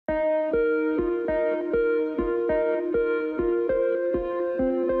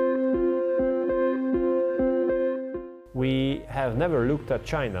have never looked at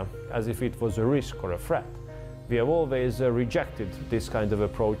China as if it was a risk or a threat. We have always rejected this kind of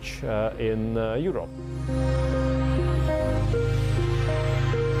approach in Europe.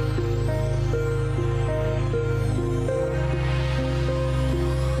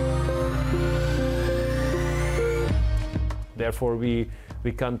 Therefore, we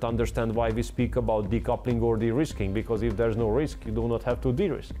can't understand why we speak about decoupling or de-risking, because if there's no risk, you do not have to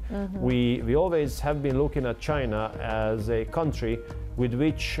de-risk. We always have been looking at China as a country with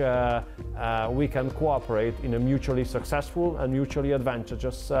which we can cooperate in a mutually successful and mutually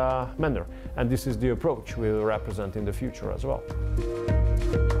advantageous manner. And this is the approach we will represent in the future as well.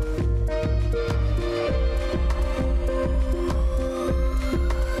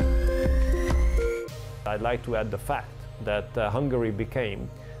 I'd like to add the fact that Hungary became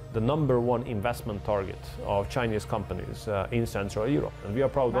the #1 investment target of Chinese companies in Central Europe, and we are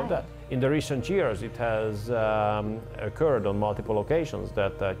proud of that. In the recent years, it has occurred on multiple occasions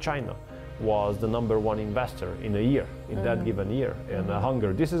that China was the #1 investor in a year, in that given year, in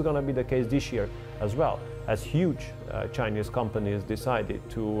Hungary. This is going to be the case this year as well, as huge Chinese companies decided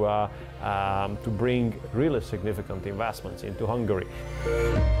to bring really significant investments into Hungary.